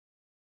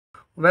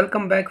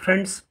Welcome back,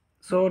 friends.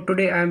 So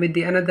today I am with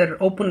the another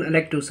open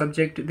elective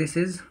subject. This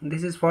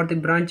is for the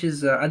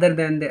branches other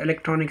than the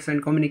electronics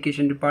and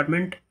communication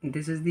department.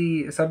 This is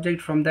the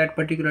subject from that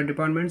particular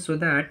department, so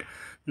that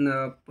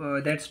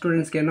that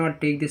students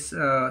cannot take this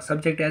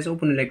subject as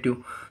open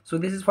elective. So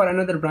this is for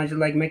another branches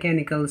like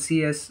mechanical,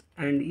 CS,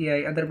 and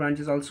EI, other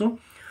branches also.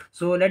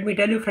 So let me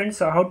tell you, friends,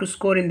 how to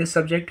score in this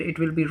subject. It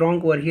will be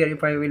wrong over here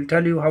if I will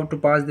tell you how to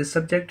pass this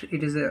subject.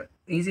 It is a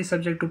easy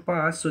subject to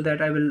pass, so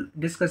that I will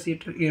discuss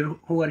it here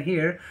over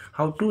here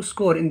how to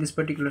score in this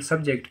particular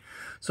subject.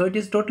 So it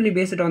is totally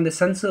based on the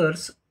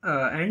sensors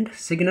and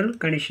signal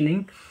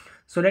conditioning.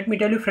 So let me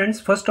tell you, friends,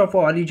 first of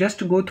all, you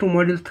just go through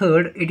module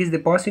third. It is the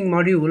passing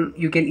module.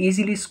 You can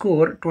easily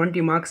score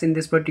 20 marks in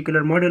this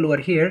particular module over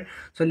here.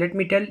 So let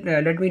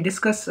me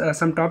discuss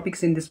some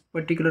topics in this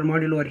particular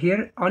module over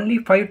here. Only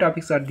 5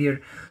 topics are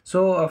there.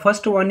 So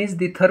first one is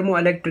the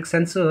thermoelectric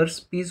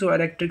sensors,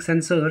 piezoelectric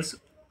sensors,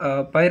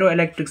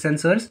 pyroelectric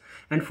sensors,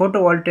 and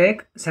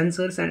photovoltaic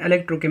sensors, and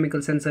electrochemical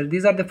sensors.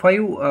 These are the 5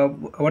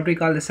 what we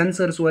call the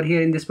sensors over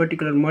here in this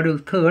particular module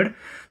third,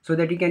 so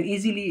that you can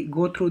easily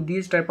go through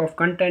these type of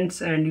contents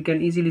and you can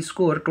easily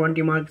score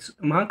 20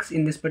 marks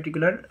in this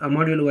particular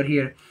module over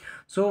here.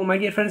 So my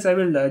dear friends, I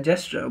will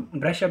just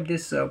brush up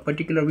this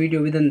particular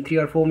video within 3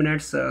 or 4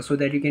 minutes, so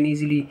that you can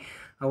easily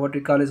what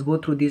we call is go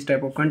through these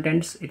type of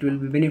contents. It will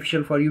be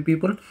beneficial for you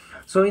people.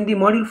 So in the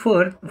module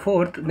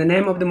fourth, the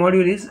name of the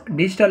module is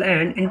digital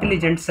and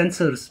intelligent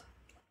sensors.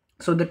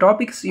 So the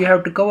topics you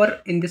have to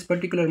cover in this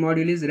particular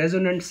module is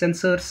resonant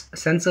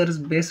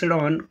sensors based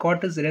on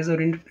quartz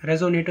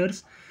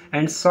resonators,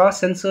 and SAW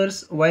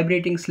sensors,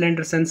 vibrating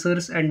cylinder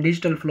sensors, and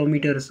digital flow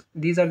meters.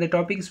 These are the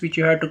topics which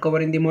you have to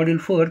cover in the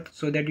module 4th,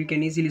 so that you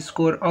can easily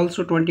score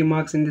also 20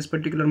 marks in this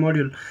particular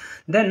module.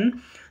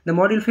 Then the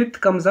module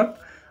 5th comes up.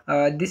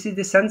 This is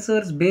the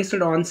sensors based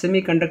on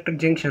semiconductor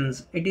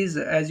junctions. It is,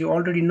 as you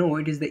already know,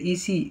 it is the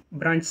EC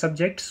branch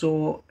subject.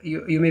 So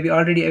you may be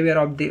already aware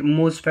of the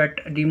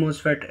MOSFET,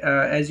 DMOSFET,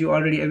 as you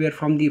already aware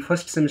from the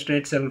first semester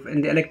itself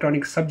in the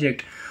electronics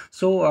subject.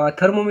 So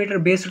thermometer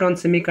based on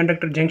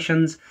semiconductor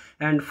junctions,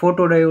 and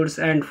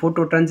photodiodes and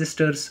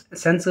phototransistors,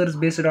 sensors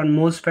based on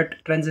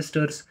MOSFET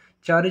transistors,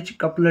 charge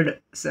coupled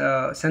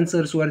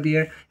sensors were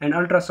there, and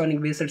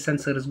ultrasonic based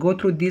sensors. Go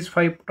through these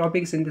 5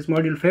 topics in this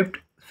module fifth,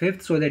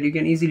 so that you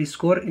can easily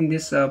score in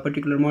this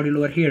particular module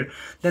over here.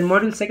 Then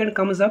module second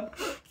comes up.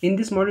 In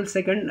this module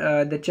second,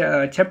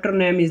 the chapter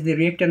name is the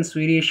reactance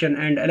variation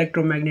and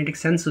electromagnetic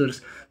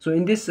sensors. So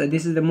in this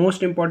is the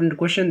most important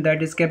question,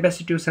 that is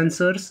capacitive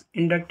sensors,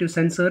 inductive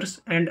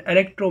sensors, and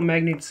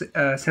electromagnetic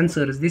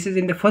sensors. This is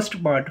in the first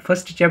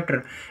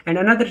chapter. And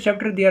another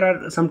chapter, there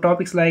are some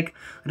topics like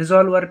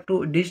resolver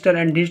to digital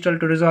and digital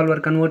to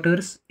resolver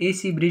converters,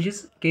 AC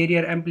bridges,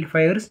 carrier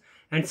amplifiers,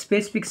 and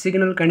specific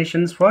signal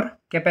conditions for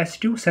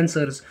capacitive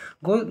sensors.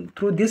 Go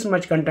through this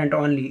much content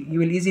only. You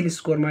will easily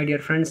score, my dear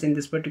friends, in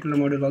this particular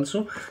module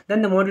also.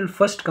 Then the module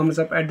first comes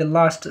up at the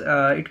last.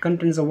 It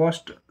contains a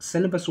vast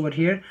syllabus over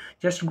here.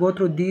 Just go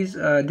through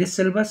this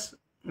syllabus.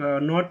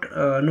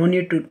 No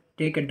need to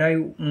take a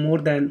dive more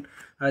than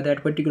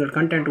that particular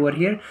content over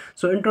here.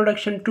 So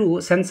introduction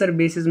to sensor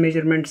basis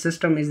measurement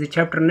system is the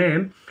chapter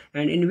name,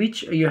 and in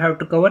which you have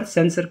to cover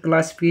sensor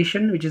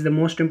classification, which is the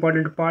most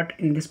important part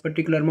in this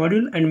particular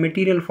module, and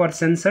material for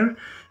sensor,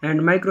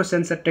 and micro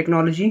sensor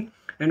technology,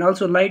 and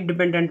also light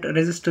dependent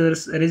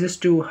resistors,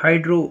 resistive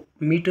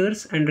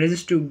hydrometers, and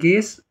resistive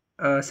gas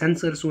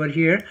sensors over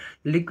here,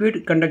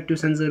 liquid conductive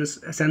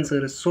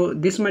sensors. So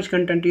this much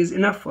content is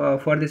enough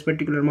for this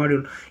particular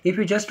module. If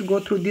you just go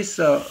through this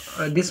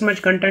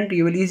much content,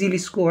 you will easily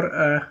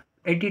score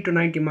 80 to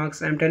 90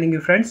 marks. I'm telling you,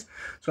 friends.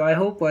 So I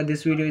hope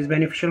this video is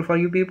beneficial for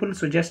you people.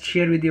 So just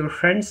share with your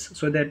friends,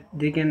 so that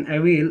they can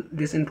avail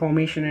this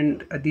information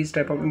and these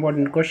type of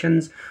important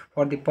questions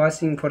for the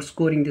passing, for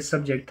scoring this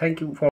subject. Thank you for